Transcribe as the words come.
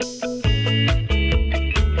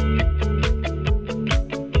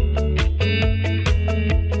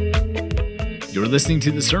listening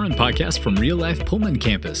to the Sermon Podcast from Real Life Pullman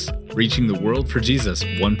Campus, reaching the world for Jesus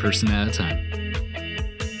one person at a time.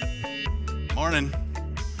 Morning.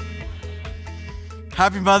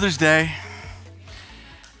 Happy Mother's Day.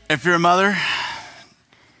 If you're a mother,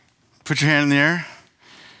 put your hand in the air.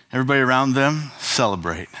 Everybody around them,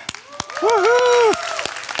 celebrate.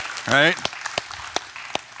 Woohoo! All right?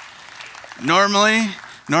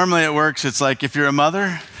 Normally it works. It's like if you're a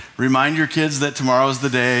mother, remind your kids that tomorrow's the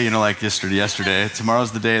day, like yesterday,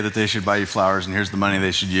 tomorrow's the day that they should buy you flowers and here's the money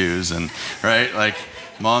they should use. And right, like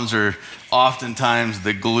moms are oftentimes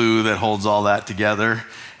the glue that holds all that together.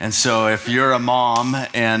 And so if you're a mom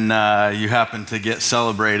and you happen to get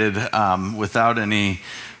celebrated without any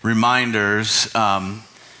reminders,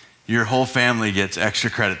 your whole family gets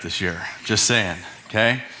extra credit this year. Just saying,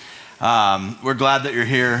 okay? We're glad that you're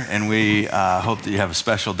here, and we hope that you have a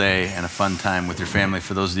special day and a fun time with your family,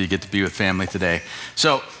 for those of you who get to be with family today.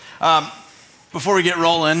 So before we get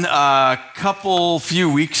rolling,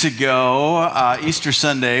 few weeks ago, Easter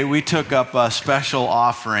Sunday, we took up a special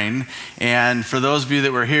offering. And for those of you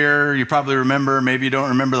that were here, you probably remember, maybe you don't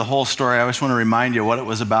remember the whole story. I just want to remind you what it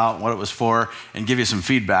was about, what it was for, and give you some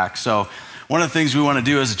feedback. So one of the things we want to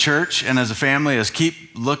do as a church and as a family is keep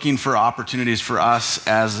looking for opportunities for us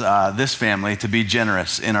as this family to be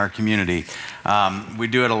generous in our community. We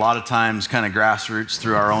do it a lot of times kind of grassroots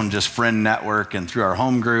through our own just friend network and through our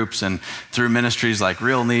home groups and through ministries like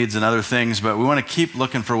Real Needs and other things. But we want to keep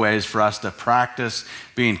looking for ways for us to practice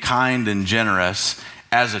being kind and generous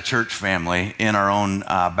as a church family in our own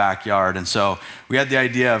backyard. And so we had the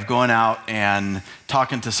idea of going out and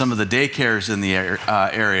talking to some of the daycares in the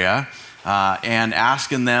area, and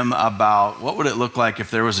asking them about what would it look like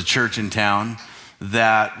if there was a church in town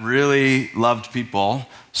that really loved people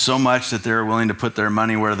so much that they're willing to put their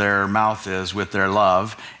money where their mouth is with their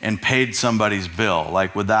love and paid somebody's bill.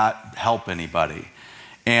 Like, would that help anybody?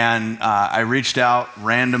 And I reached out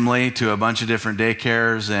randomly to a bunch of different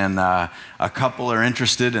daycares, and a couple are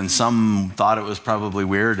interested, and some thought it was probably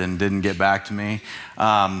weird and didn't get back to me.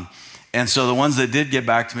 And so the ones that did get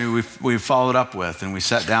back to me, we followed up with, and we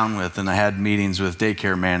sat down with, and I had meetings with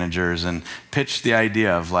daycare managers and pitched the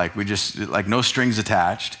idea of no strings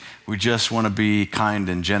attached. We just want to be kind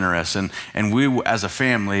and generous. And we, as a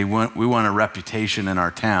family, we want a reputation in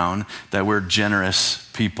our town that we're generous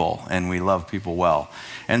people and we love people well.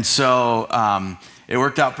 And so it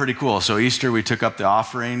worked out pretty cool. So Easter, we took up the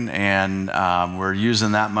offering, and we're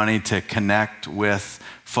using that money to connect with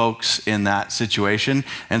folks in that situation.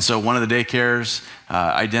 And so one of the daycares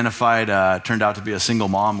identified, turned out to be a single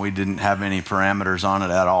mom. We didn't have any parameters on it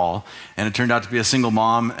at all. And it turned out to be a single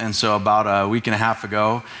mom. And so about a week and a half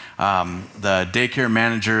ago, the daycare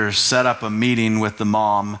manager set up a meeting with the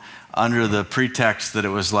mom under the pretext that it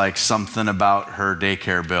was like something about her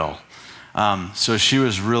daycare bill. So she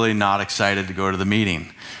was really not excited to go to the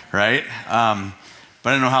meeting, right? But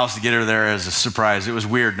I didn't know how else to get her there as a surprise. It was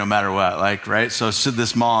weird no matter what, right? So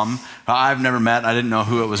this mom, I've never met, I didn't know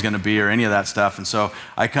who it was going to be or any of that stuff. And so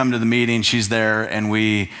I come to the meeting, she's there, and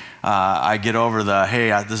I get over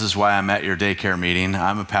this is why I'm at your daycare meeting.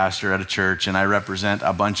 I'm a pastor at a church, and I represent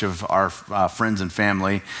a bunch of our friends and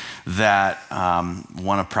family that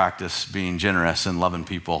want to practice being generous and loving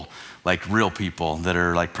people, like real people that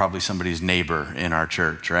are like probably somebody's neighbor in our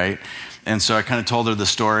church, right? And so I kind of told her the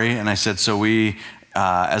story, and I said, so we,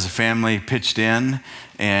 as a family, pitched in,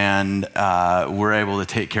 and we're able to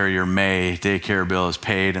take care of your May daycare bill is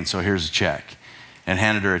paid, and so here's a check, and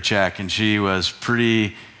handed her a check, and she was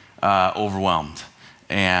pretty overwhelmed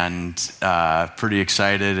and pretty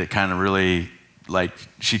excited. It kind of really,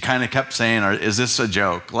 she kind of kept saying, is this a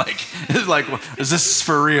joke? Is this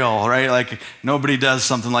for real, right? Like, nobody does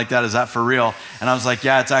something like that. Is that for real? And I was like,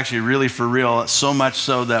 yeah, it's actually really for real. So much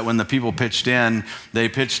so that when the people pitched in,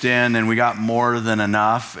 and we got more than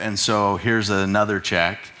enough. And so here's another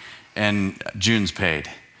check, and June's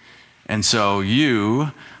paid. And so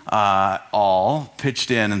you all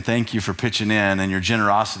pitched in, and thank you for pitching in and your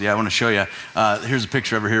generosity. I want to show you. Here's a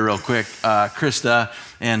picture over here real quick. Krista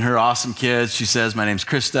and her awesome kids. She says, my name's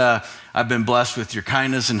Krista. I've been blessed with your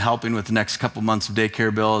kindness and helping with the next couple months of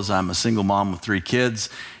daycare bills. I'm a single mom with 3 kids,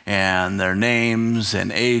 and their names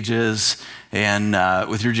and ages. And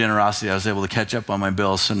with your generosity, I was able to catch up on my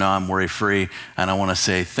bills, so now I'm worry-free. And I want to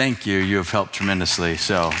say thank you. You have helped tremendously.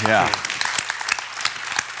 So, yeah.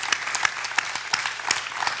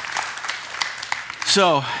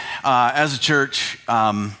 So, as a church,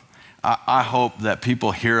 I hope that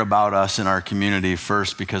people hear about us in our community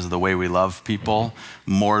first because of the way we love people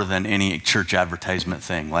more than any church advertisement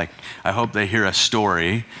thing. Like, I hope they hear a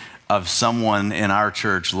story of someone in our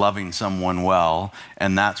church loving someone well,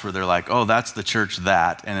 and that's where they're like, oh, that's the church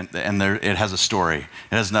that, and it has a story.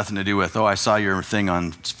 It has nothing to do with, oh, I saw your thing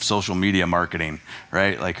on social media marketing,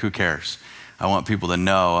 right? Like, who cares? I want people to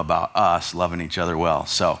know about us loving each other well.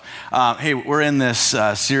 So, hey, we're in this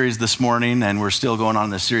series this morning, and we're still going on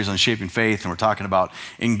this series on Shaping Faith, and we're talking about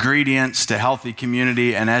ingredients to healthy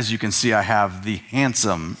community. And as you can see, I have the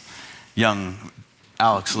handsome young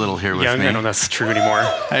Alex Little here with me. I don't know if that's true anymore.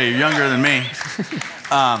 Hey, you're younger than me.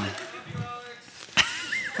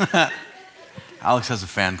 Alex has a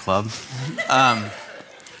fan club.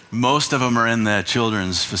 Most of them are in the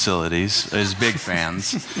children's facilities, as big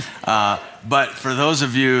fans. But for those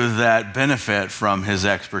of you that benefit from his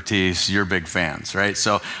expertise, you're big fans, right?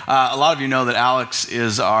 So a lot of you know that Alex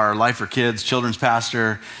is our Life for Kids children's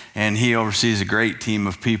pastor, and he oversees a great team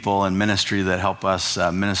of people in ministry that help us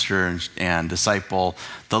minister and disciple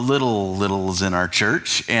the littles in our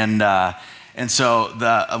church. And so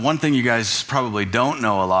the one thing you guys probably don't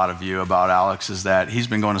know, a lot of you, about Alex is that he's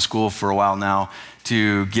been going to school for a while now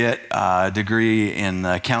to get a degree in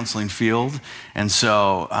the counseling field. And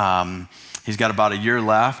so he's got about a year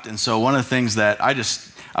left. And so one of the things that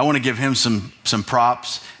I want to give him some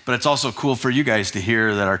props, but it's also cool for you guys to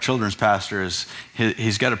hear that our children's pastor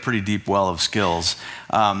he's got a pretty deep well of skills.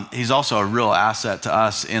 He's also a real asset to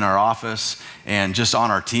us in our office and just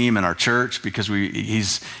on our team and our church, because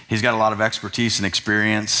he's got a lot of expertise and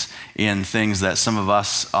experience in things that some of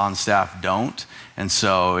us on staff don't. And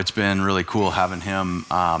so it's been really cool having him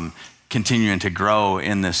continuing to grow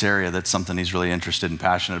in this area. That's something he's really interested and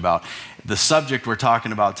passionate about. The subject we're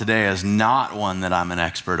talking about today is not one that I'm an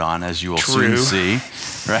expert on, as you will soon see,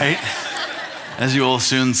 right? As you will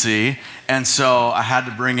soon see. And so I had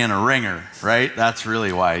to bring in a ringer, right? That's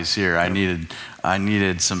really why he's here. I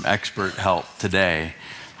needed some expert help today.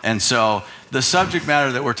 And so the subject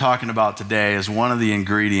matter that we're talking about today is one of the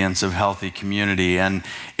ingredients of healthy community. And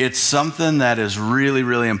it's something that is really,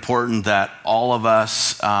 really important that all of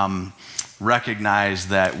us recognize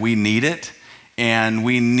that we need it. And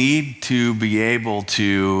we need to be able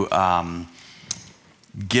to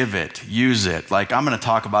give it, use it. Like, I'm going to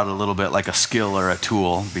talk about it a little bit like a skill or a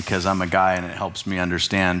tool, because I'm a guy and it helps me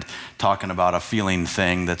understand talking about a feeling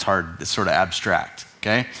thing that's hard, it's sort of abstract,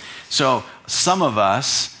 okay? So some of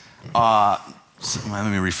us, let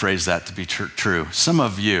me rephrase that to be true. Some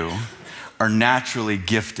of you are naturally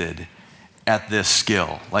gifted at this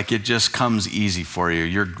skill. Like, it just comes easy for you.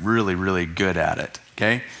 You're really, really good at it,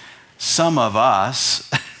 okay? Some of us,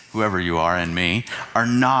 whoever you are and me, are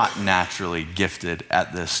not naturally gifted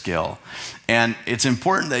at this skill. And it's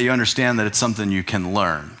important that you understand that it's something you can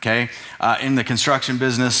learn, okay? In the construction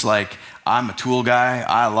business, like, I'm a tool guy.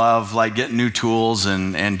 I love like getting new tools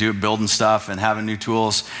and building stuff and having new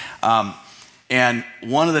tools. And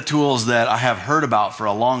one of the tools that I have heard about for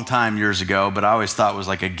a long time years ago, but I always thought was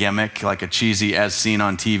like a gimmick, like a cheesy as seen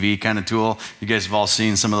on TV kind of tool. You guys have all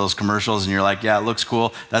seen some of those commercials and you're like, yeah, it looks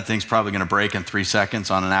cool. That thing's probably going to break in 3 seconds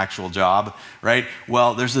on an actual job, right?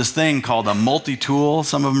 Well, there's this thing called a multi-tool,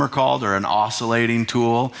 some of them are called, or an oscillating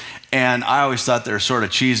tool. And I always thought they were sort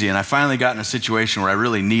of cheesy. And I finally got in a situation where I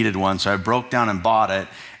really needed one. So I broke down and bought it.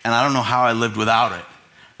 And I don't know how I lived without it.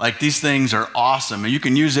 Like, these things are awesome. And you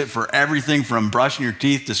can use it for everything from brushing your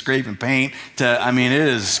teeth to scraping paint to, it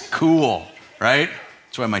is cool, right?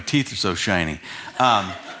 That's why my teeth are so shiny.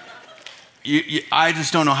 I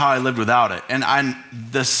just don't know how I lived without it. And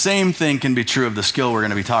the same thing can be true of the skill we're going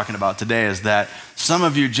to be talking about today, is that some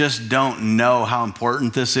of you just don't know how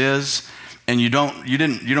important this is. And you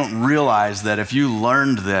don't realize that if you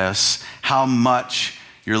learned this, how much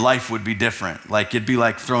your life would be different. Like, it'd be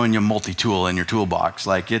like throwing your multi-tool in your toolbox.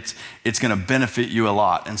 Like, it's going to benefit you a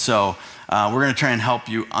lot. And so we're going to try and help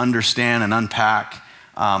you understand and unpack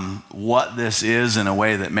what this is in a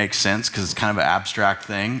way that makes sense, because it's kind of an abstract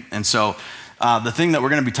thing. And so the thing that we're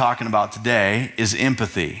going to be talking about today is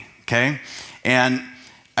empathy, okay? And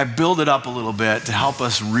I build it up a little bit to help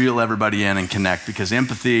us reel everybody in and connect, because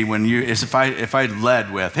empathy, if I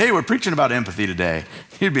led with, hey, we're preaching about empathy today,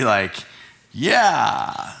 you'd be like,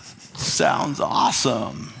 yeah, sounds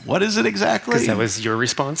awesome. What is it exactly? Because that was your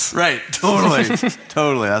response? Right, totally,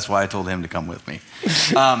 totally. That's why I told him to come with me.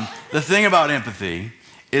 The thing about empathy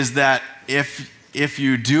is that if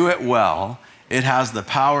you do it well, it has the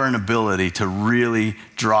power and ability to really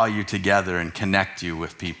draw you together and connect you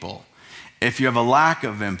with people. If you have a lack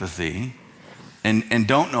of empathy and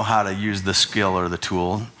don't know how to use the skill or the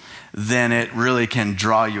tool, then it really can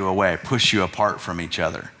draw you away, push you apart from each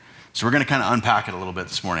other. So we're going to kind of unpack it a little bit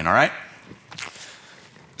this morning, all right?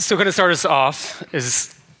 So going to start us off is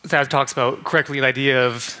Thad talks about correctly the idea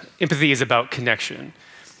of empathy is about connection.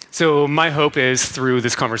 So my hope is through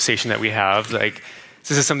this conversation that we have, like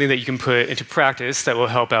this is something that you can put into practice that will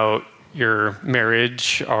help out your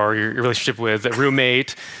marriage or your relationship with a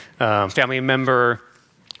roommate, family member,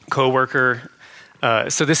 coworker.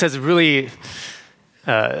 So this has really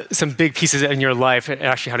some big pieces in your life and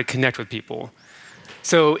actually how to connect with people.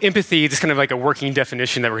 So empathy, just kind of like a working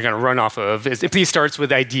definition that we're going to run off of, is empathy starts with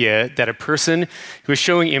the idea that a person who is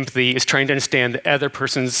showing empathy is trying to understand the other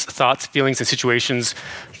person's thoughts, feelings, and situations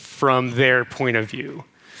from their point of view.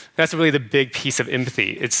 That's really the big piece of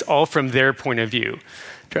empathy. It's all from their point of view.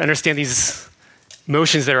 To understand these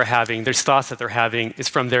emotions that they're having, their thoughts that they're having, is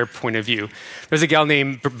from their point of view. There's a gal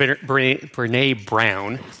named Brené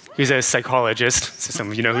Brown, who's a psychologist. So some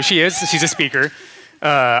of you know who she is. She's a speaker.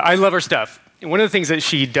 I love her stuff. And one of the things that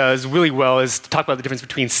she does really well is to talk about the difference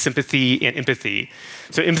between sympathy and empathy.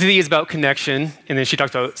 So empathy is about connection, and then she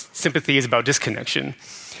talks about sympathy is about disconnection.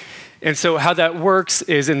 And so how that works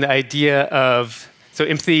is in the idea of, so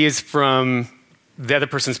empathy is from the other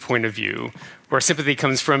person's point of view, where sympathy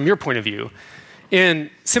comes from your point of view.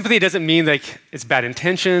 And sympathy doesn't mean like it's bad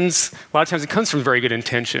intentions. A lot of times it comes from very good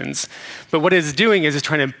intentions. But what it's doing is it's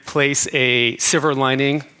trying to place a silver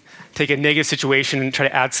lining, take a negative situation and try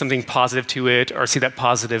to add something positive to it or see that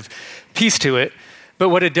positive piece to it. But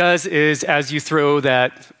what it does is as you throw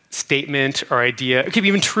that statement or idea, it could be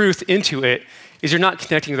even truth into it, is you're not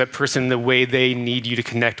connecting with that person the way they need you to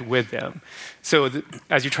connect with them. So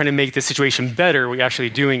as you're trying to make the situation better, what you're actually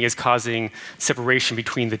doing is causing separation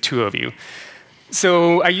between the two of you.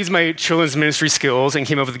 So I used my children's ministry skills and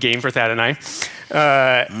came up with a game for Thad and I.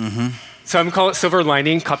 So I'm calling it Silver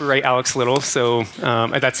Lining, copyright Alex Little. So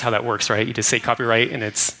that's how that works, right? You just say copyright and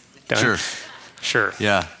it's done. Sure.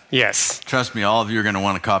 Yeah. Yes. Trust me, all of you are going to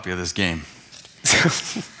want a copy of this game.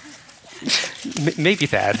 Maybe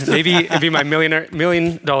Thad. Maybe it'd be my $1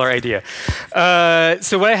 million idea.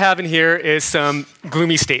 So what I have in here is some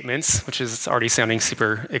gloomy statements, which is already sounding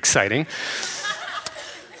super exciting.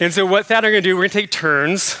 And so what Thad and I are going to do, we're going to take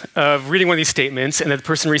turns of reading one of these statements, and then the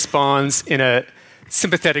person responds in a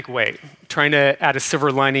sympathetic way, trying to add a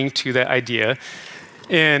silver lining to the idea.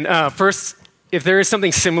 And first, if there is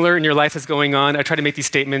something similar in your life that's going on, I try to make these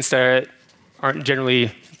statements that aren't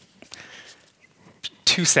generally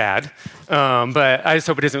too sad, but I just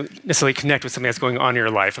hope it doesn't necessarily connect with something that's going on in your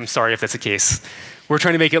life. I'm sorry if that's the case. We're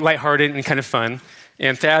trying to make it lighthearted and kind of fun,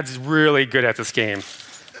 and Thad's really good at this game.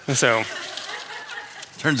 And so,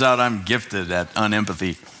 turns out I'm gifted at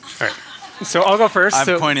unempathy. All right. So I'll go first.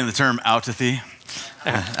 I'm coining the term outapathy.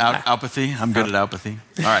 Outapathy. I'm good at outapathy.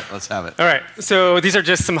 All right, let's have it. All right. So these are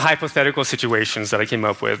just some hypothetical situations that I came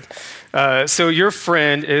up with. So your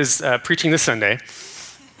friend is preaching this Sunday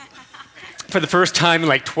for the first time in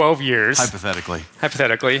like 12 years.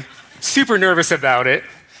 Hypothetically. Super nervous about it.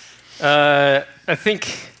 I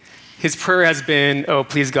think his prayer has been, oh,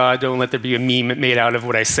 please God, don't let there be a meme made out of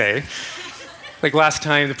what I say. Like last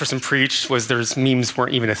time the person preached memes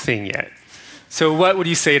weren't even a thing yet. So what would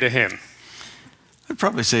you say to him? I'd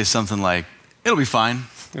probably say something like, it'll be fine.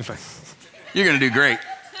 You're going to do great.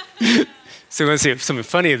 So let's see, something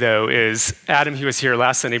funny though is Adam, he was here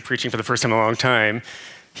last Sunday preaching for the first time in a long time.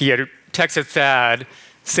 He had texted Thad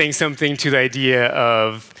saying something to the idea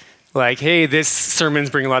of like, hey, this sermon's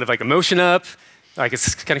bringing a lot of like emotion up, like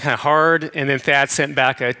it's kind of hard, and then Thad sent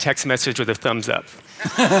back a text message with a thumbs up.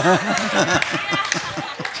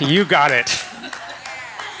 You got it.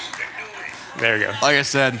 There you go. Like I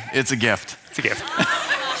said, it's a gift. It's a gift.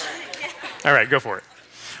 All right, go for it.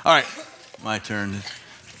 All right, my turn.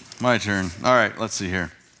 All right, let's see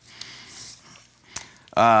here.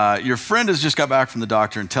 Your friend has just got back from the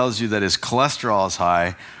doctor and tells you that his cholesterol is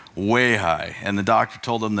high, way high, and the doctor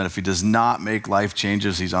told him that if he does not make life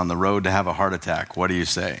changes, he's on the road to have a heart attack. What do you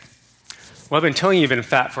say? Well, I've been telling you you've been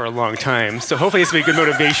fat for a long time, so hopefully this will be good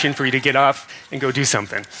motivation for you to get off and go do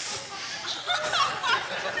something.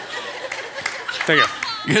 There you go.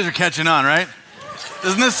 You guys are catching on, right?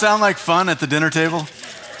 Doesn't this sound like fun at the dinner table?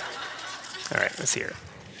 All right, let's hear it.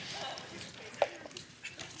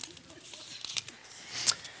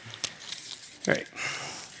 All right.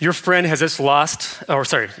 Your friend had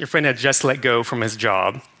just let go from his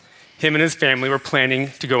job. Him and his family were planning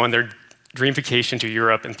to go on their dream vacation to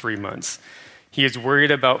Europe in 3 months. He is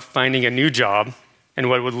worried about finding a new job and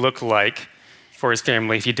what it would look like for his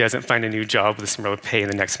family if he doesn't find a new job with a similar pay in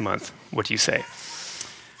the next month. What do you say?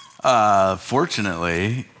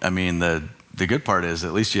 Fortunately, I mean, the good part is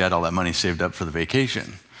at least you had all that money saved up for the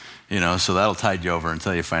vacation, so that'll tide you over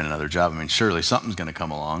until you find another job. I mean, surely something's going to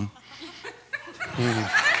come along.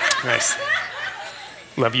 Nice.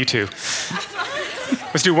 Love you too.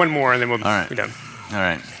 Let's do one more and then we'll all right. be done. All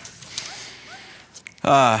right.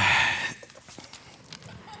 Your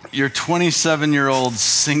 27-year-old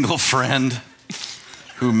single friend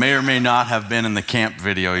who may or may not have been in the camp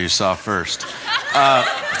video you saw first.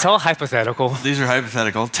 It's all hypothetical. These are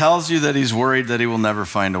hypothetical. Tells you that he's worried that he will never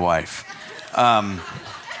find a wife.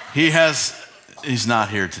 He's not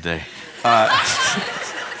here today.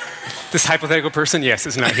 This hypothetical person, yes,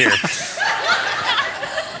 is not here.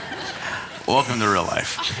 Welcome to real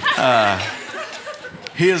life.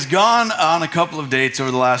 He has gone on a couple of dates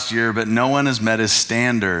over the last year, but no one has met his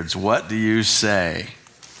standards. What do you say?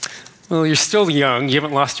 Well, you're still young. You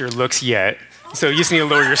haven't lost your looks yet. So you just need to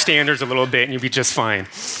lower your standards a little bit and you'll be just fine.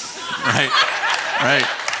 Right.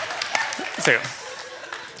 So,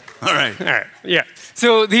 All right. yeah.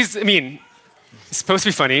 So it's supposed to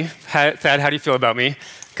be funny. Thad, how do you feel about me?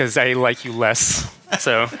 Because I like you less.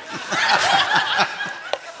 So.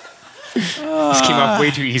 This came off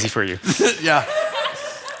way too easy for you. Yeah.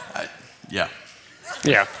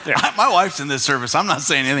 Yeah. My wife's in this service. I'm not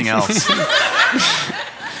saying anything else.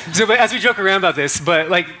 So, but as we joke around about this, but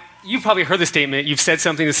like, you've probably heard the statement, you've said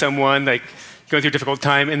something to someone, like, going through a difficult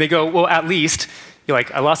time, and they go, well, at least, you're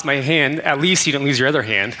like, I lost my hand, at least you didn't lose your other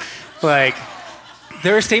hand. Like,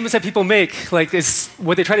 there are statements that people make, like,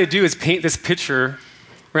 what they try to do is paint this picture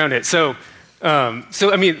around it. So, a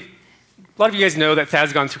lot of you guys know that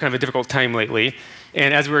Thad's gone through kind of a difficult time lately,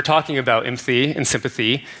 and as we were talking about empathy and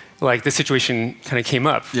sympathy, like, this situation kind of came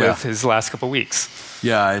up with his last couple weeks.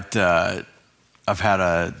 Yeah, I've had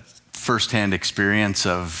a firsthand experience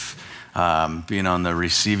of being on the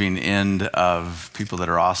receiving end of people that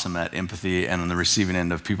are awesome at empathy and on the receiving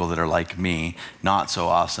end of people that are like me, not so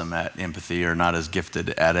awesome at empathy or not as gifted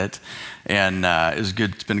at it. And it was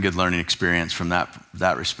good. It's been a good learning experience from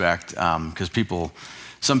that respect because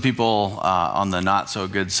some people on the not so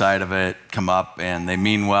good side of it come up and they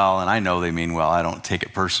mean well, and I know they mean well. I don't take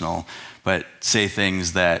it personal, but say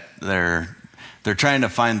things that they're trying to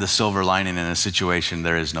find the silver lining in a situation.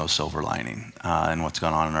 There is no silver lining in what's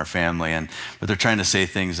going on in our family, but they're trying to say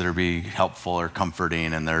things that are be helpful or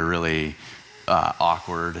comforting, and they're really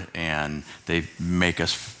awkward, and they make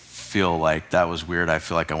us feel like that was weird. I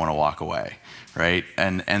feel like I want to walk away, right?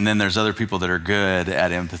 And then there's other people that are good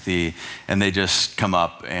at empathy, and they just come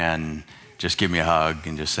up and just give me a hug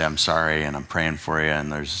and just say, I'm sorry, and I'm praying for you,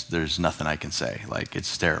 and there's nothing I can say. Like,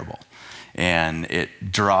 it's terrible. And it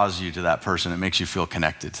draws you to that person. It makes you feel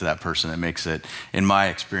connected to that person. It makes it, in my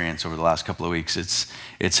experience over the last couple of weeks,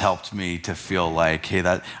 it's helped me to feel like, hey, I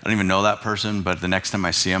don't even know that person, but the next time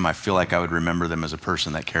I see them, I feel like I would remember them as a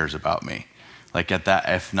person that cares about me. Like at that,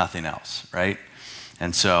 if nothing else, right?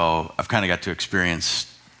 And so I've kind of got to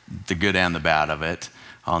experience the good and the bad of it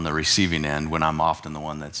on the receiving end when I'm often the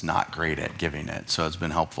one that's not great at giving it. So it's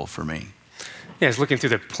been helpful for me. Yeah, it's looking through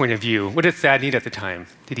the point of view. What did Thad need at the time?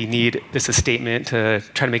 Did he need just a statement to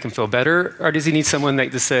try to make him feel better? Or does he need someone that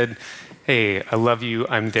just said, hey, I love you,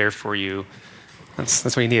 I'm there for you? That's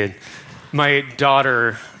what he needed. My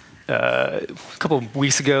daughter, a couple of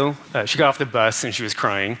weeks ago, she got off the bus and she was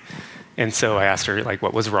crying. And so I asked her, like,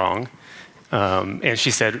 what was wrong? And she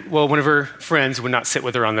said, well, one of her friends would not sit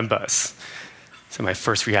with her on the bus. So my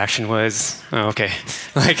first reaction was, oh, okay.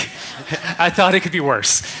 Like, I thought it could be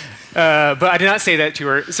worse. But I did not say that to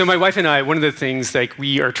her. So my wife and I, one of the things like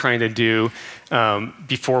we are trying to do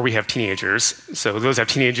before we have teenagers, so those who have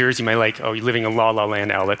teenagers, you might like, oh, you're living in la la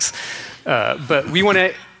land, Alex. But we want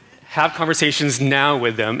to have conversations now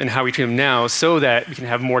with them and how we treat them now so that we can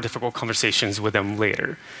have more difficult conversations with them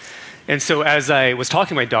later. And so as I was talking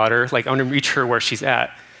to my daughter, like I want to reach her where she's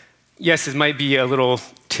at. Yes, it might be a little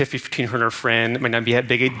tiff between her and her friend. It might not be a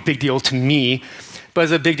big deal to me, but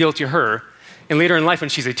it's a big deal to her. And later in life, when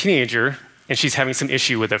she's a teenager and she's having some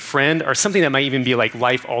issue with a friend or something that might even be like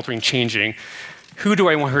life-altering, changing, who do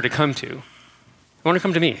I want her to come to? I want her to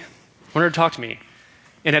come to me. I want her to talk to me.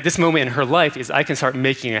 And at this moment in her life is I can start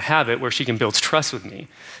making a habit where she can build trust with me.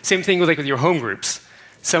 Same thing with your home groups.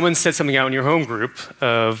 Someone said something out in your home group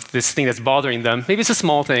of this thing that's bothering them. Maybe it's a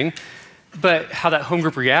small thing, but how that home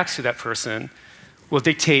group reacts to that person will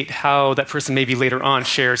dictate how that person maybe later on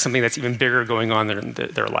shares something that's even bigger going on in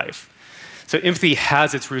their life. So empathy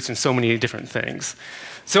has its roots in so many different things.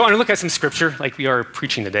 So I want to look at some scripture, like we are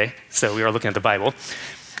preaching today, so we are looking at the Bible.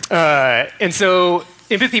 And so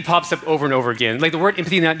empathy pops up over and over again. Like the word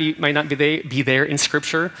empathy might not be there in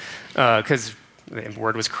scripture, because the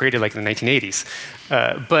word was created like in the 1980s.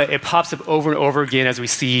 But it pops up over and over again as we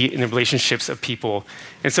see in the relationships of people.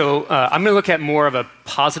 And so I'm going to look at more of a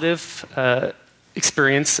positive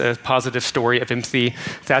experience, a positive story of empathy.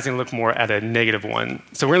 Thad's going to look more at a negative one.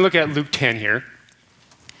 So we're going to look at Luke 10 here.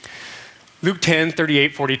 Luke 10,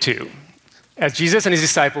 38, 42. As Jesus and his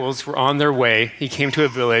disciples were on their way, he came to a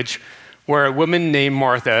village where a woman named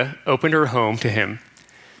Martha opened her home to him.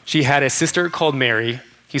 She had a sister called Mary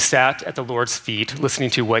who sat at the Lord's feet listening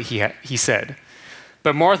to what he said.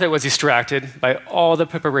 But Martha was distracted by all the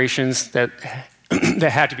preparations that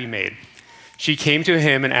had to be made. She came to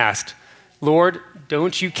him and asked, "Lord,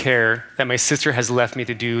 don't you care that my sister has left me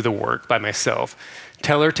to do the work by myself?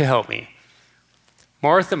 Tell her to help me."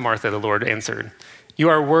 "Martha, Martha," the Lord answered, "you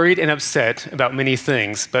are worried and upset about many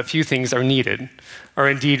things, but few things are needed, or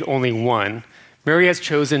indeed only one. Mary has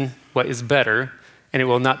chosen what is better, and it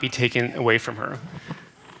will not be taken away from her."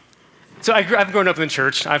 So I've grown up in the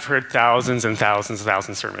church. I've heard thousands and thousands and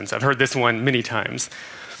thousands of sermons. I've heard this one many times.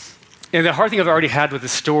 And the hard thing I've already had with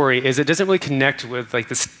this story is it doesn't really connect with like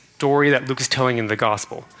the story that Luke is telling in the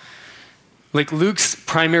gospel. Like Luke's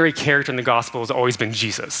primary character in the gospel has always been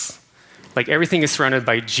Jesus. Like everything is surrounded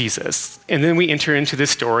by Jesus. And then we enter into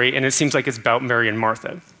this story and it seems like it's about Mary and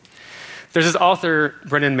Martha. There's this author,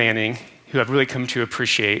 Brennan Manning, who I've really come to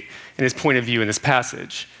appreciate in his point of view in this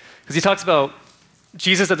passage. Because he talks about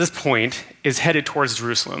Jesus at this point is headed towards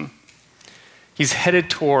Jerusalem. He's headed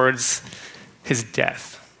towards his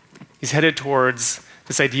death. He's headed towards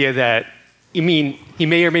this idea that, he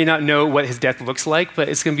may or may not know what his death looks like, but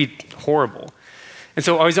it's going to be horrible. And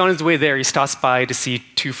so while he's on his way there, he stops by to see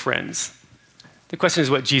two friends. The question is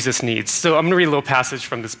what Jesus needs. So I'm going to read a little passage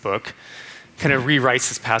from this book, kind of rewrites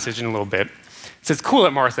this passage in a little bit. It says, "Cool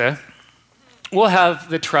it, Martha. We'll have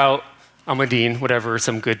the trout almudine, whatever,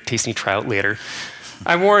 some good tasting trout later.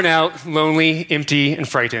 I'm worn out, lonely, empty, and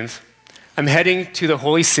frightened. I'm heading to the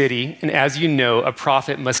holy city, and as you know, a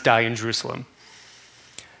prophet must die in Jerusalem.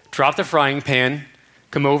 Drop the frying pan,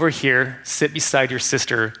 come over here, sit beside your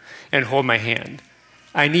sister, and hold my hand.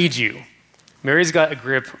 I need you. Mary's got a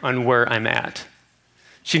grip on where I'm at.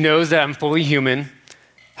 She knows that I'm fully human,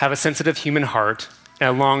 have a sensitive human heart, and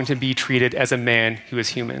I long to be treated as a man who is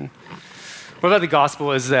human." What about the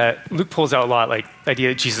gospel is that Luke pulls out a lot, like the idea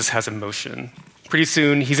that Jesus has emotion. Pretty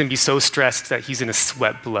soon, he's going to be so stressed that he's going to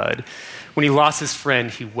sweat blood. When he lost his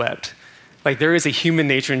friend, he wept. Like there is a human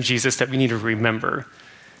nature in Jesus that we need to remember.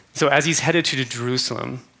 So as he's headed to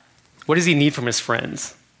Jerusalem, what does he need from his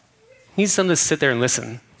friends? He needs someone to sit there and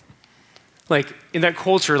listen. Like in that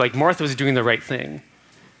culture, like Martha was doing the right thing.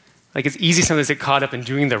 Like it's easy sometimes to get caught up in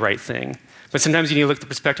doing the right thing, but sometimes you need to look at the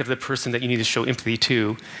perspective of the person that you need to show empathy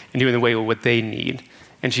to and do in the way of what they need.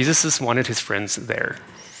 And Jesus just wanted his friends there.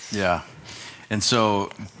 Yeah. And so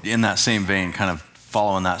in that same vein, kind of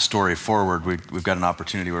following that story forward, we've got an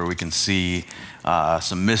opportunity where we can see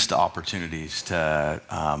some missed opportunities to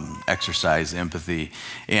exercise empathy.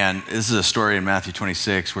 And this is a story in Matthew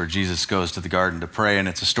 26 where Jesus goes to the garden to pray, and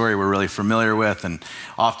it's a story we're really familiar with, and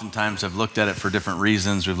oftentimes I've looked at it for different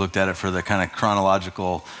reasons. We've looked at it for the kind of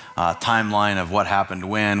chronological timeline of what happened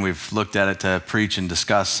when. We've looked at it to preach and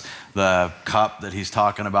discuss the cup that he's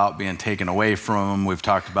talking about being taken away from him. We've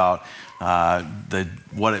talked about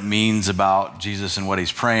what it means about Jesus and what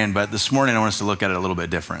he's praying. But this morning I want us to look at it a little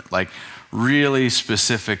bit different. Like really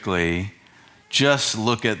specifically, just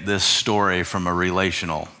look at this story from a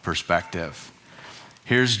relational perspective.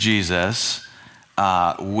 Here's Jesus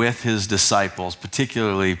with his disciples,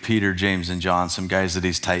 particularly Peter, James, and John, some guys that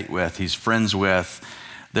he's tight with, he's friends with.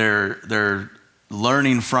 They're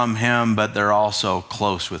learning from him, but they're also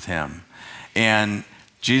close with him. And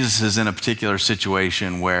Jesus is in a particular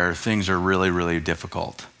situation where things are really, really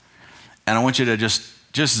difficult. And I want you to just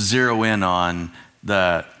zero in on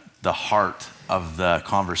the heart of the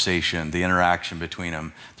conversation, the interaction between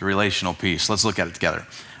them, the relational piece. Let's look at it together.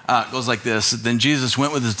 It goes like this. "Then Jesus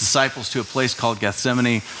went with his disciples to a place called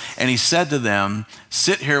Gethsemane, and he said to them,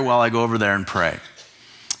 'Sit here while I go over there and pray.'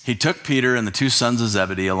 He took Peter and the two sons of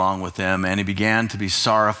Zebedee along with him, and he began to be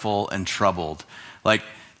sorrowful and troubled." Like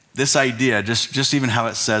this idea, just even how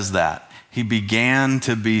it says that. He began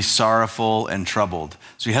to be sorrowful and troubled.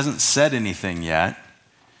 So he hasn't said anything yet.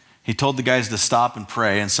 He told the guys to stop and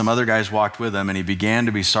pray, and some other guys walked with him, and he began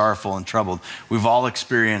to be sorrowful and troubled. We've all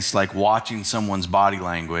experienced like watching someone's body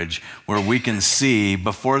language where we can see,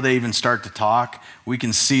 before they even start to talk, we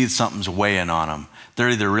can see something's weighing on them.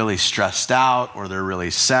 They're either really stressed out or they're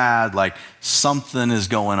really sad, like something is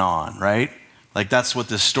going on, right? Like that's what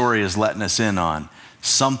this story is letting us in on.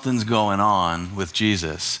 Something's going on with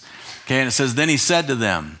Jesus. Okay, and it says, "Then he said to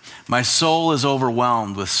them, 'My soul is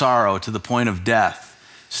overwhelmed with sorrow to the point of death.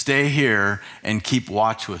 Stay here and keep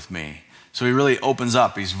watch with me.'" So he really opens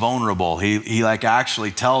up. He's vulnerable. He like actually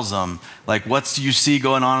tells them, like, what you see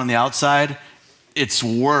going on the outside, it's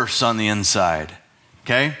worse on the inside.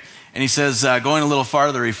 Okay? And he says, going a little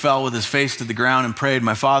farther, he fell with his face to the ground and prayed,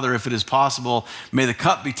 "My Father, if it is possible, may the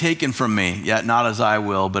cup be taken from me, yet not as I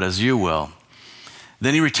will, but as you will."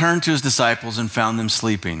 Then he returned to his disciples and found them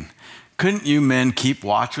sleeping. "Couldn't you men keep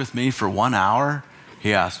watch with me for 1 hour?"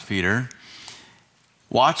 he asked Peter.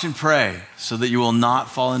 "Watch and pray so that you will not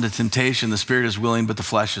fall into temptation. The spirit is willing, but the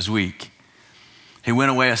flesh is weak." He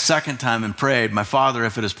went away a second time and prayed, "My Father,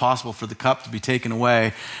 if it is possible for the cup to be taken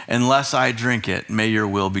away, unless I drink it, may your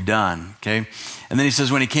will be done." Okay? And then he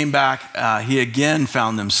says, when he came back, he again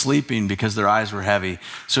found them sleeping because their eyes were heavy.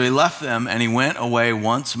 So he left them and he went away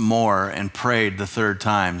once more and prayed the third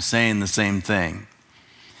time, saying the same thing.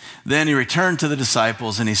 Then he returned to the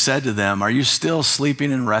disciples and he said to them, "Are you still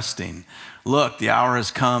sleeping and resting? Look, the hour has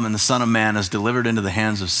come and the Son of Man is delivered into the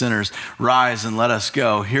hands of sinners. Rise and let us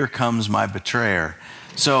go. Here comes my betrayer."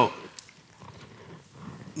 So,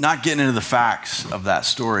 not getting into the facts of that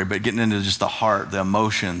story, but getting into just the heart, the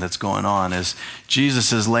emotion that's going on, is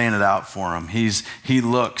Jesus is laying it out for him. He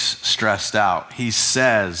looks stressed out. He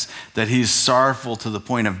says that he's sorrowful to the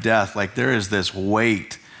point of death. Like there is this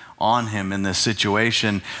weight on him in this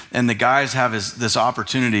situation. And the guys have this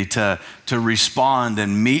opportunity to respond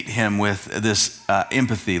and meet him with this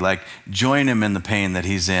empathy, like join him in the pain that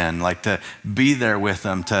he's in, like to be there with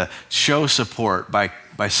him, to show support by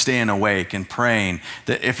staying awake and praying.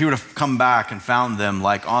 That if he would have come back and found them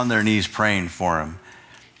like on their knees praying for him,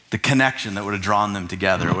 the connection that would have drawn them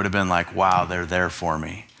together, it would have been like, wow, they're there for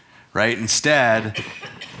me, right? Instead,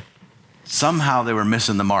 somehow they were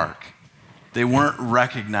missing the mark. They weren't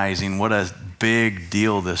recognizing what a big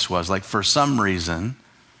deal this was. Like for some reason,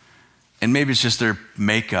 and maybe it's just their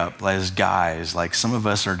makeup as guys, like some of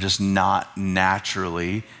us are just not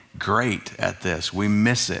naturally great at this. We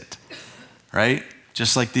miss it, right?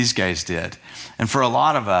 Just like these guys did. And for a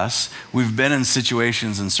lot of us, we've been in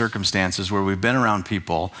situations and circumstances where we've been around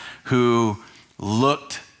people who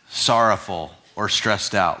looked sorrowful or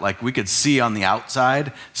stressed out. Like we could see on the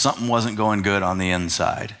outside, something wasn't going good on the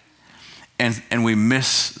inside. And we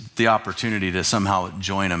miss the opportunity to somehow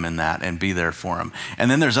join them in that and be there for them. And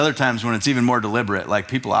then there's other times when it's even more deliberate, like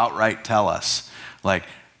people outright tell us, like,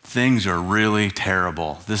 things are really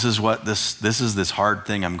terrible. This is this hard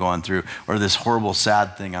thing I'm going through, or this horrible,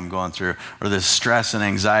 sad thing I'm going through, or this stress and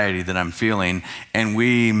anxiety that I'm feeling, and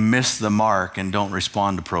we miss the mark and don't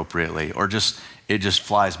respond appropriately, or it just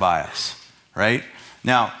flies by us, right?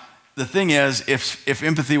 Now, the thing is, if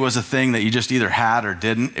empathy was a thing that you just either had or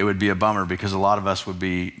didn't, it would be a bummer because a lot of us would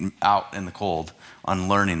be out in the cold on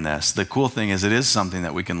learning this. The cool thing is it is something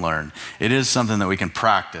that we can learn. It is something that we can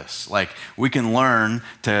practice. Like we can learn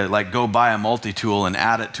to like go buy a multi-tool and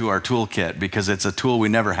add it to our toolkit because it's a tool we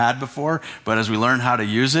never had before, but as we learn how to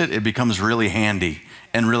use it, it becomes really handy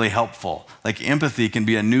and really helpful. Like empathy can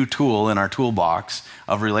be a new tool in our toolbox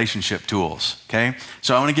of relationship tools, okay?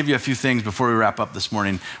 So I want to give you a few things before we wrap up this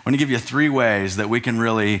morning. I want to give you 3 ways that we can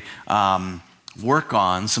really work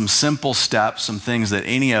on some simple steps, some things that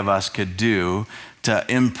any of us could do to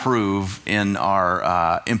improve in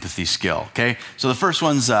our empathy skill, okay? So the first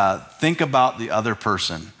one's think about the other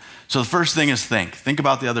person. So the first thing is think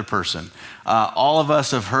about the other person. All of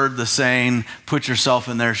us have heard the saying, put yourself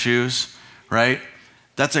in their shoes, right?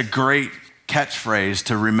 That's a great catchphrase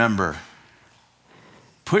to remember.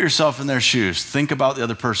 Put yourself in their shoes. Think about the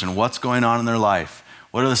other person. What's going on in their life?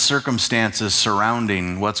 What are the circumstances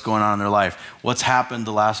surrounding what's going on in their life? What's happened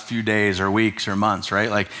the last few days or weeks or months, right?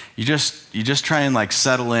 Like you just try and like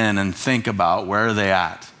settle in and think about where are they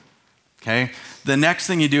at, okay? The next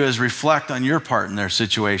thing you do is reflect on your part in their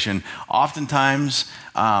situation. Oftentimes,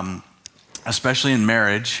 especially in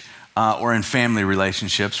marriage, or in family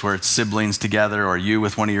relationships where it's siblings together, or you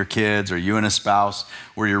with one of your kids, or you and a spouse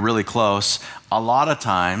where you're really close, a lot of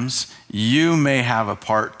times you may have a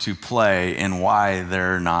part to play in why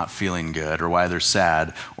they're not feeling good, or why they're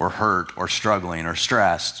sad, or hurt, or struggling, or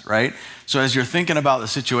stressed, right? So as you're thinking about the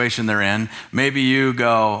situation they're in, maybe you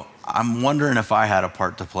go, I'm wondering if I had a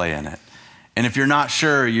part to play in it. And if you're not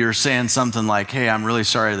sure, you're saying something like, hey, I'm really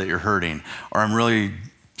sorry that you're hurting, or I'm really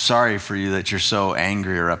sorry for you that you're so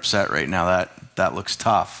angry or upset right now. That looks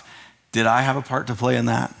tough. Did I have a part to play in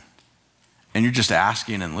that? And you're just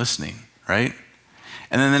asking and listening, right?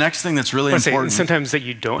 And then the next thing that's really important. Sometimes that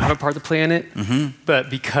you don't have a part to play in it, but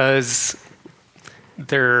because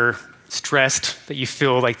they're stressed, that you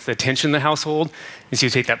feel like the tension in the household, and so you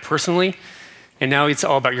take that personally, and now it's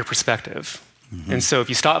all about your perspective. And so if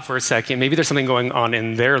you stop for a second, maybe there's something going on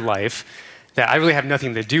in their life that I really have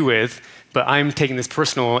nothing to do with, but I'm taking this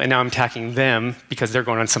personal, and now I'm attacking them because they're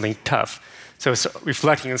going on something tough. So it's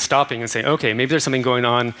reflecting and stopping and saying, okay, maybe there's something going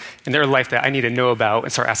on in their life that I need to know about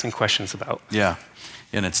and start asking questions about. Yeah.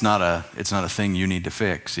 And it's not a thing you need to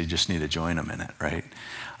fix. You just need to join them in it, right?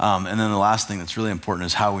 And then the last thing that's really important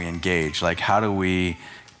is how we engage. Like, how do we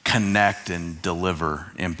connect and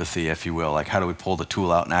deliver empathy, if you will? Like, how do we pull the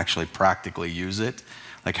tool out and actually practically use it?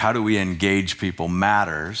 Like, how do we engage people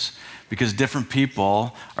matters, because different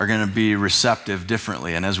people are going to be receptive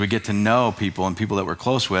differently. And as we get to know people and people that we're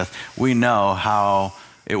close with, we know how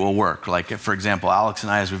it will work. Like, for example, Alex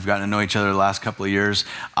and I, as we've gotten to know each other the last couple of years,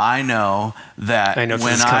 I know that when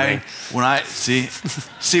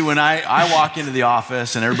I walk into the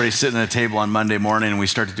office and everybody's sitting at a table on Monday morning and we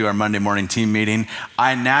start to do our Monday morning team meeting,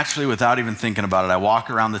 I naturally, without even thinking about it, I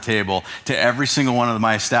walk around the table to every single one of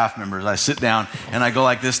my staff members. I sit down and I go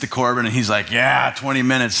like this to Corbin, and he's like, yeah, 20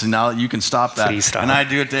 minutes, and now you can stop that. Please stop. And I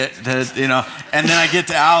do it to, and then I get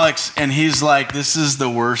to Alex and he's like, this is the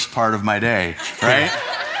worst part of my day, right?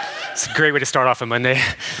 It's a great way to start off a Monday.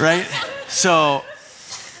 Right? So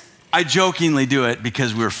I jokingly do it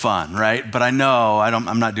because we're fun, right? But I know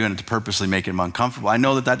I'm not doing it to purposely make him uncomfortable. I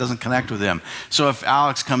know that doesn't connect with him. So if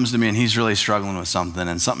Alex comes to me and he's really struggling with something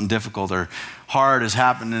and something difficult or hard has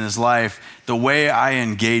happened in his life, the way I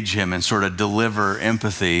engage him and sort of deliver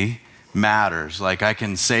empathy matters. Like, I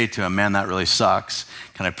can say to him, man, that really sucks.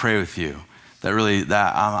 Can I pray with you?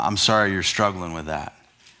 I'm sorry you're struggling with that.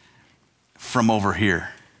 From over here.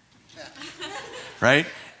 Right?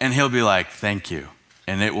 And he'll be like, thank you.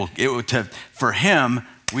 And for him,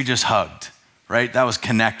 we just hugged, right? That was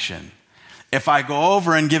connection. If I go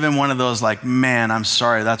over and give him one of those, like, man, I'm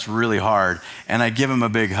sorry, that's really hard, and I give him a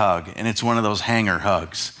big hug, and it's one of those hanger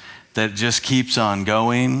hugs that just keeps on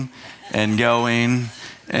going and going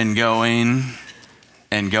and going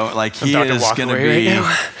and going. Like, he is going to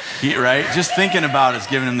be, right? Just thinking about it's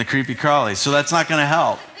giving him the creepy crawlies. So that's not going to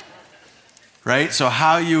help. Right? So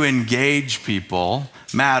how you engage people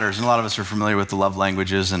matters. And a lot of us are familiar with the love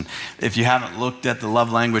languages. And if you haven't looked at the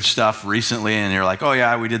love language stuff recently and you're like, oh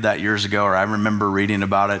yeah, we did that years ago, or I remember reading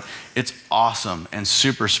about it, it's awesome and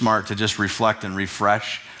super smart to just reflect and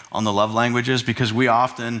refresh on the love languages, because we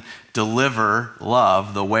often deliver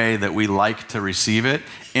love the way that we like to receive it.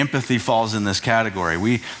 Empathy falls in this category.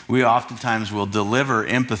 We oftentimes will deliver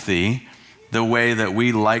empathy the way that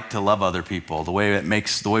we like to love other people, the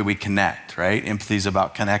way we connect, right? Empathy is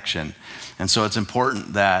about connection. And so it's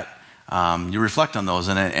important that you reflect on those,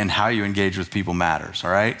 and how you engage with people matters,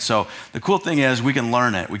 all right? So the cool thing is we can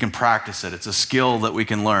learn it. We can practice it. It's a skill that we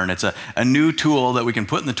can learn. It's a new tool that we can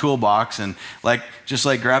put in the toolbox, and just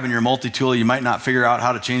like grabbing your multi-tool, you might not figure out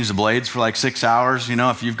how to change the blades for like 6 hours.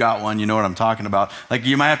 If you've got one, you know what I'm talking about. Like,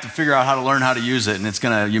 you might have to figure out how to learn how to use it,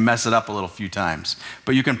 and you mess it up a few times.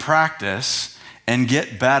 But you can practice and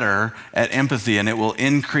get better at empathy, and it will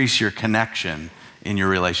increase your connection in your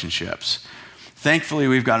relationships. Thankfully,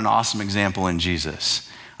 we've got an awesome example in Jesus.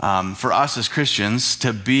 For us as Christians,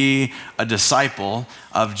 to be a disciple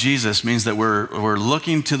of Jesus means that we're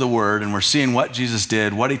looking to the Word and we're seeing what Jesus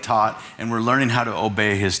did, what He taught, and we're learning how to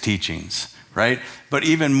obey His teachings, right? But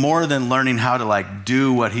even more than learning how to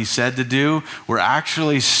do what He said to do, we're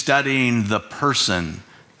actually studying the person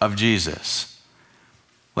of Jesus.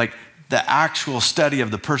 Like, the actual study of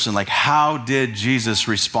the person. Like, how did Jesus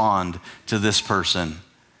respond to this person?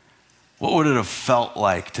 What would it have felt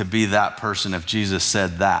like to be that person if Jesus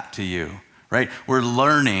said that to you, right? We're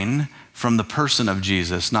learning from the person of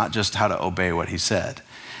Jesus, not just how to obey what He said.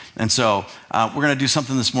 And so we're going to do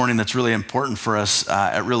something this morning that's really important for us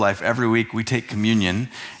at Real Life. Every week we take communion.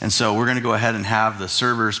 And so we're going to go ahead and have the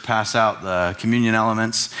servers pass out the communion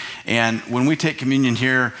elements. And when we take communion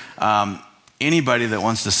here, anybody that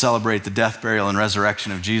wants to celebrate the death, burial, and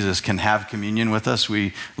resurrection of Jesus can have communion with us.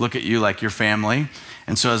 We look at you like your family.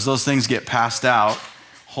 And so as those things get passed out,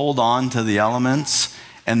 hold on to the elements.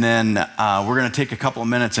 And then we're going to take a couple of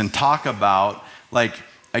minutes and talk about,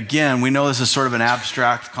 again, we know this is sort of an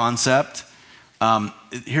abstract concept.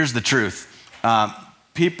 Here's the truth.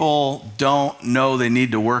 People don't know they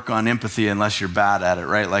need to work on empathy unless you're bad at it,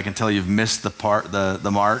 right? Until you've missed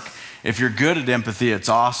the mark. If you're good at empathy, it's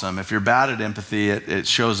awesome. If you're bad at empathy, it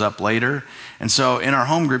shows up later. And so in our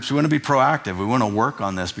home groups, we want to be proactive. We want to work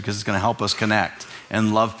on this because it's going to help us connect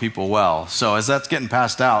and love people well. So as that's getting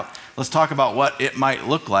passed out, let's talk about what it might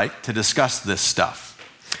look like to discuss this stuff.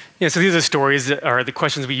 Yeah, so these are stories that are the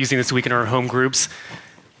questions we're using this week in our home groups.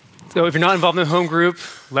 So if you're not involved in a home group,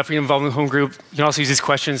 left to be involved in a home group, you can also use these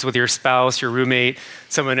questions with your spouse, your roommate,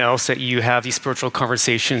 someone else that you have these spiritual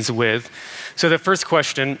conversations with. So the first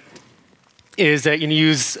question is that you can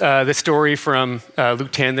use the story from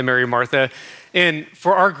Luke 10, the Mary and Martha. And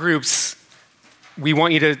for our groups, we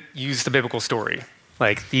want you to use the biblical story.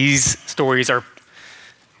 These stories are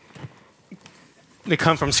they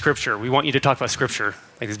come from Scripture. We want you to talk about Scripture,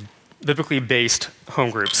 like these biblically based home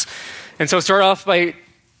groups. And so start off by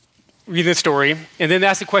reading the story, and then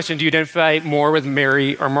ask the question, do you identify more with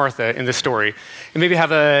Mary or Martha in the story? And maybe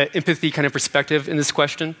have an empathy kind of perspective in this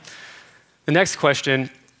question. The next question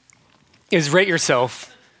is rate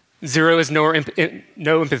yourself. 0 is no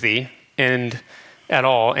empathy at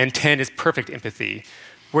all, and 10 is perfect empathy.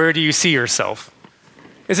 Where do you see yourself?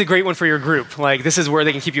 It's a great one for your group. Like, this is where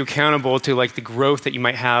they can keep you accountable to like the growth that you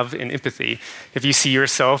might have in empathy. If you see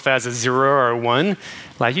yourself as a 0 or a 1,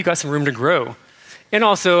 like you got some room to grow. And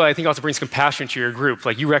also, I think also brings compassion to your group.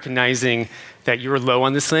 Like you recognizing that you're low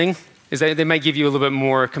on this thing, is that they might give you a little bit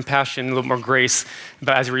more compassion, a little more grace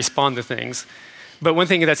as you respond to things. But one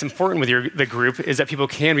thing that's important with the group is that people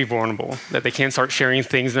can be vulnerable, that they can start sharing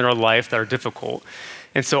things in their life that are difficult.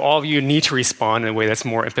 And so all of you need to respond in a way that's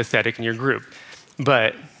more empathetic in your group.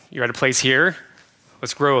 But you're at a place here,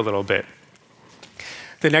 let's grow a little bit.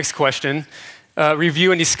 The next question,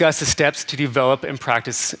 review and discuss the steps to develop and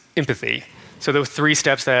practice empathy. So those 3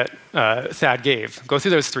 steps that Thad gave, go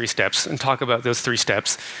through those 3 steps and talk about those 3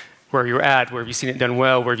 steps, where you're at, where have you seen it done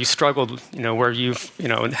well, where have you struggled, where you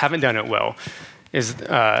haven't done it well,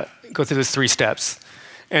 go through those 3 steps.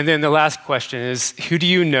 And then the last question is, who do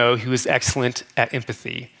you know who is excellent at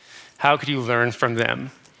empathy? How could you learn from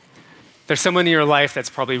them? There's someone in your life that's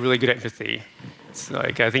probably really good at empathy. It's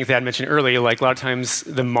like I think Thad mentioned earlier, like a lot of times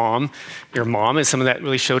your mom is someone that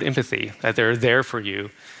really showed empathy, that they're there for you,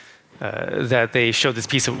 that they showed this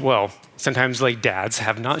piece of, sometimes like dads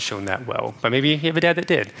have not shown that well, but maybe you have a dad that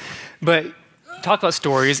did. But talk about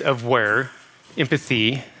stories of where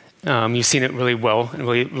empathy, you've seen it really well and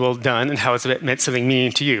really well done, and how it's meant something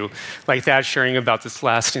meaning to you. Like Thad sharing about this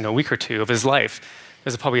last week or 2 of his life.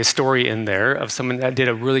 There's probably a story in there of someone that did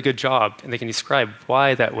a really good job, and they can describe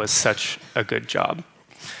why that was such a good job.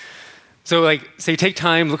 So say take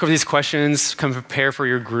time, look over these questions, come prepare for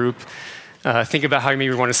your group, think about how you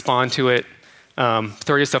maybe want to respond to it,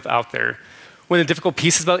 throw yourself out there. One of the difficult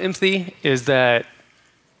pieces about empathy is that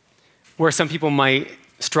where some people might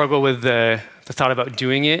struggle with the thought about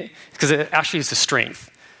doing it, because it actually is a strength.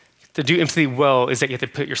 To do empathy well is that you have to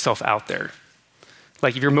put yourself out there.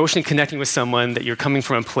 Like if you're emotionally connecting with someone, that you're coming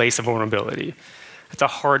from a place of vulnerability. It's a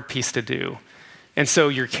hard piece to do. And so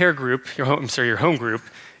your care group, your home group,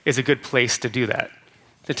 is a good place to do that,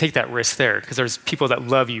 to take that risk there, because there's people that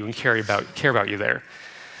love you and care about you there.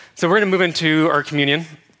 So we're going to move into our communion.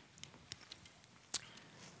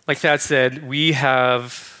 Like Thad said, we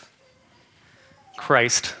have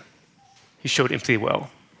Christ. He showed empathy well.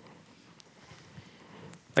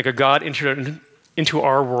 Like a God entered into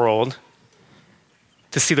our world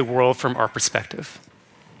to see the world from our perspective.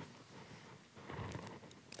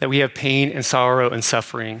 That we have pain and sorrow and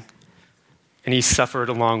suffering, and he suffered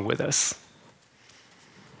along with us.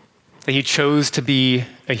 That he chose to be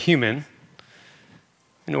a human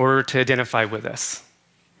in order to identify with us,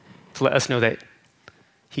 to let us know that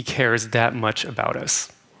he cares that much about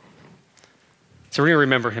us. So we're going to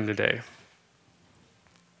remember him today.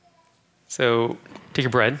 So take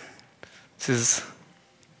your bread. This is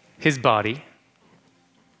his body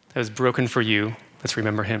that was broken for you. Let's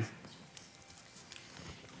remember him.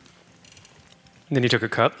 And then he took a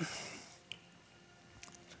cup.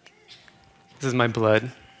 This is my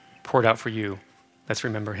blood poured out for you. Let's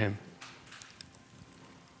remember him.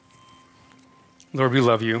 Lord, we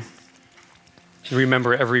love you. We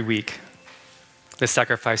remember every week the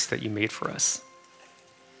sacrifice that you made for us.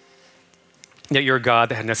 That you're a God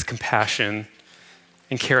that had enough compassion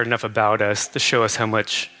and cared enough about us to show us how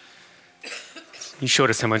much you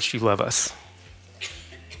showed us how much you love us.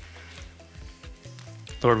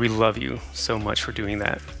 Lord, we love you so much for doing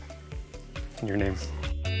that. In your name.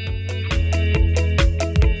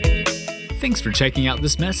 Thanks for checking out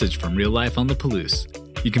this message from Real Life on the Palouse.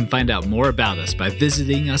 You can find out more about us by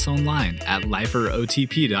visiting us online at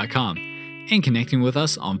liferotp.com and connecting with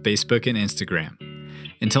us on Facebook and Instagram.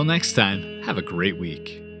 Until next time, have a great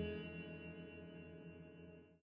week.